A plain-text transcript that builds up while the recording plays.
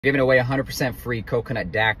Giving away 100% free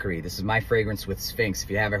coconut daiquiri. This is my fragrance with Sphinx. If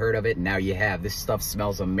you haven't heard of it, now you have. This stuff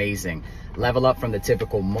smells amazing. Level up from the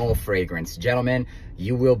typical mole fragrance. Gentlemen,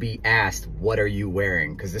 you will be asked, what are you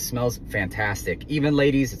wearing? Because this smells fantastic. Even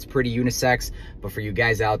ladies, it's pretty unisex, but for you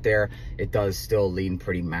guys out there, it does still lean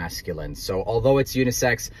pretty masculine. So although it's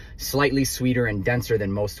unisex, slightly sweeter and denser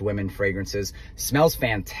than most women fragrances, smells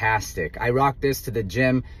fantastic. I rock this to the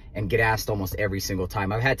gym and get asked almost every single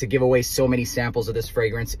time. I've had to give away so many samples of this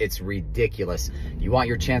fragrance, it's ridiculous. You want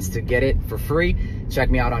your chance to get it for free? Check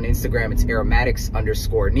me out on Instagram, it's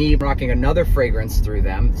aromatics_knee. I'm rocking another fragrance through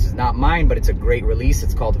them. This is not mine, but it's a great release.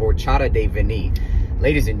 It's called Horchata de Vanille.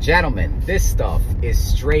 Ladies and gentlemen, this stuff is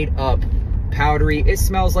straight up powdery. It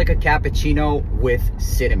smells like a cappuccino with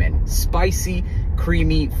cinnamon. Spicy,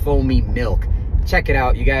 creamy, foamy milk. Check it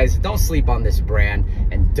out, you guys. Don't sleep on this brand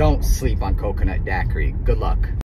and don't sleep on coconut daiquiri. Good luck.